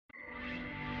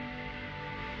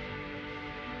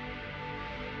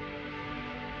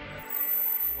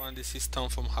everyone, this is Tom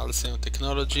from Halcyon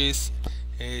Technologies.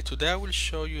 Today I will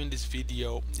show you in this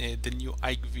video the new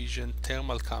Hikvision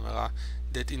thermal camera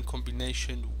that, in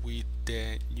combination with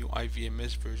the new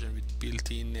IVMS version with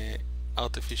built-in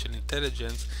artificial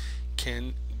intelligence,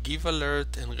 can give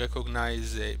alert and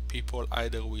recognize people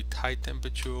either with high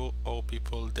temperature or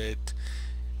people that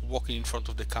walking in front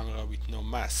of the camera with no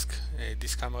mask.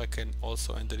 This camera can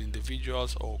also handle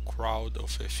individuals or crowd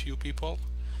of a few people.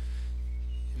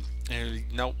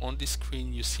 And now on the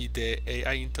screen you see the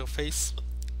AI interface.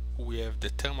 We have the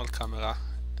thermal camera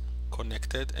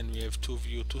connected and we have two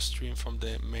stream from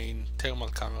the main thermal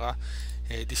camera.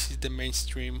 This is the main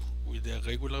stream with a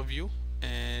regular view,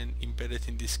 and embedded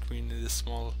in this screen in the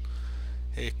small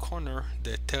corner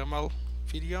the thermal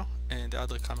video, and the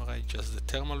other camera is just the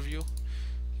thermal view.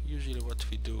 Usually what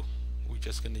we do, we're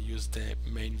just going to use the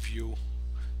main view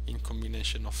in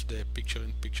combination of the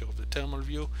picture-in-picture of the thermal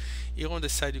view. Here on the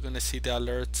side you're going to see the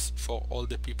alerts for all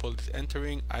the people that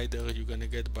entering. Either you're going to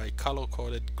get by color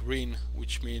coded: green,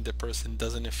 which means the person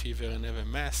doesn't have fever and have a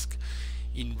mask;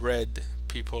 in red,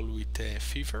 people with a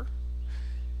fever.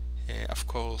 Of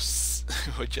course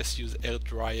I just use air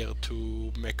dryer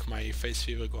to make my face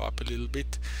fever go up a little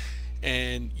bit;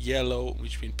 and yellow,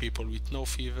 which means people with no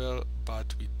fever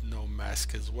but with no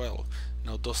mask as well.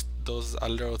 Now those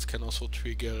alerts can also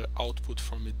trigger output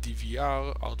from a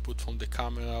DVR, output from the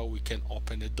camera. We can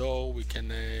open a door, we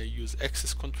can use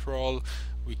access control,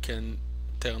 we can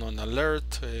turn on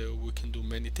alert, we can do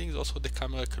many things. Also the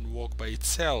camera can work by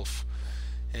itself,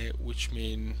 which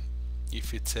means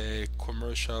if it's a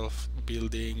commercial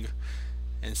building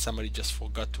and somebody just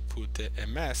forgot to put a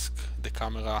mask, the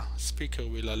camera speaker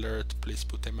will alert, please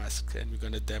put a mask, and we're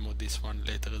going to demo this one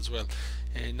later as well.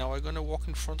 And now I'm going to walk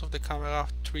in front of the camera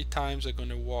 3 times. I'm going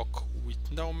to walk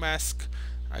with no mask,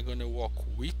 I'm going to walk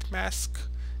with mask,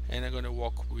 and I'm going to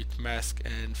walk with mask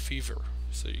and fever.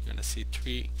 So you're going to see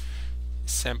 3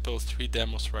 samples, 3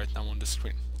 demos right now on the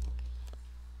screen.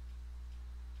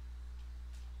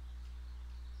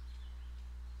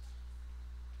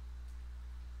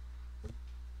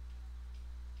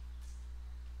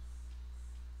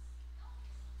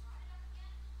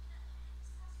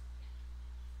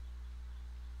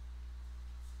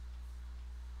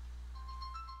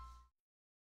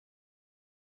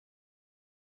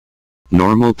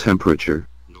 Normal temperature.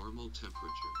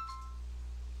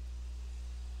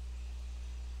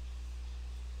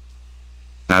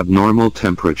 Abnormal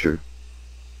temperature.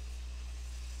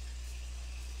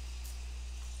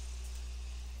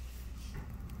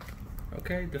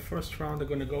 Okay, the first round I'm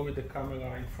going to go with the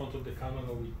camera in front of the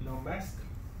camera with no mask.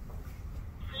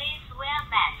 Please wear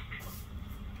mask.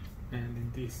 And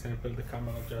in this sample the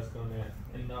camera just going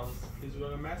to announce, please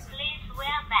wear a mask. Please wear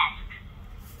mask.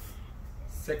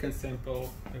 Second sample,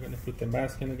 I'm going to put the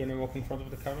mask and I'm going to walk in front of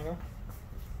the camera.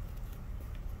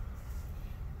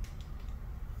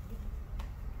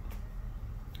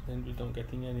 And we don't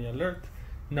getting any alert.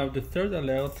 Now the third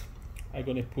alert, I'm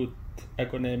going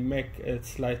to make a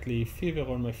slightly fever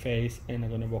on my face, and I'm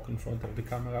going to walk in front of the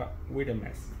camera with a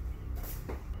mask.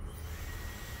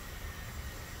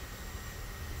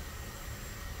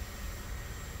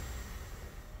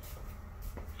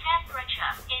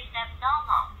 Temperature is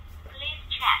abnormal. Please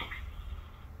check.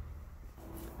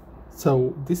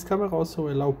 So this camera also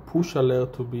allows push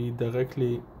alert to be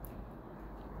directly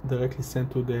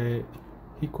sent to the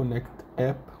Hikvision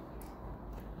app,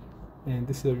 and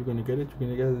this is how you're going to get it.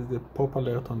 You're going to get the pop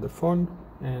alert on the phone,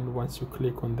 and once you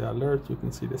click on the alert you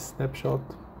can see the snapshot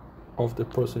of the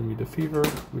person with the fever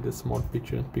with a small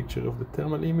picture-in-picture of the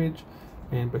thermal image,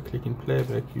 and by clicking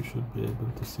playback you should be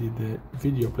able to see the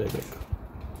video playback.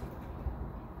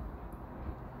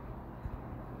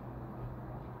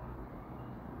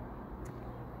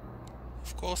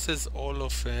 Of course, as all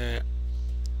of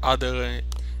other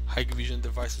Hikvision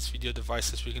devices, video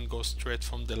devices, we can go straight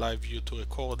from the live view to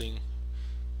recording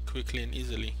quickly and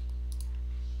easily.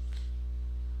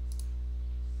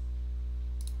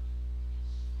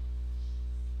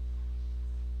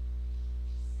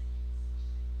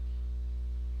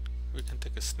 We can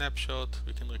take a snapshot,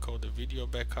 we can record the video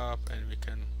backup, and we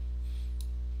can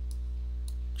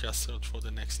just search for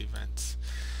the next events.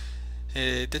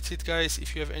 That's it, guys.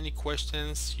 If you have any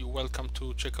questions, you're welcome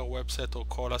to check our website or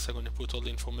call us. I'm going to put all the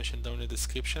information down in the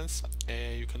descriptions.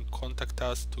 You can contact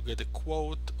us to get a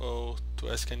quote or to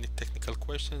ask any technical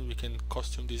questions. We can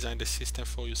custom design the system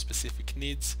for your specific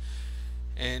needs,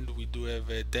 and we do have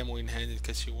a demo in hand in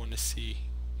case you want to see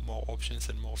more options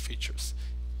and more features.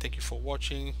 Thank you for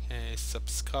watching.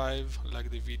 Subscribe,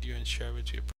 like the video, and share it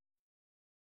with your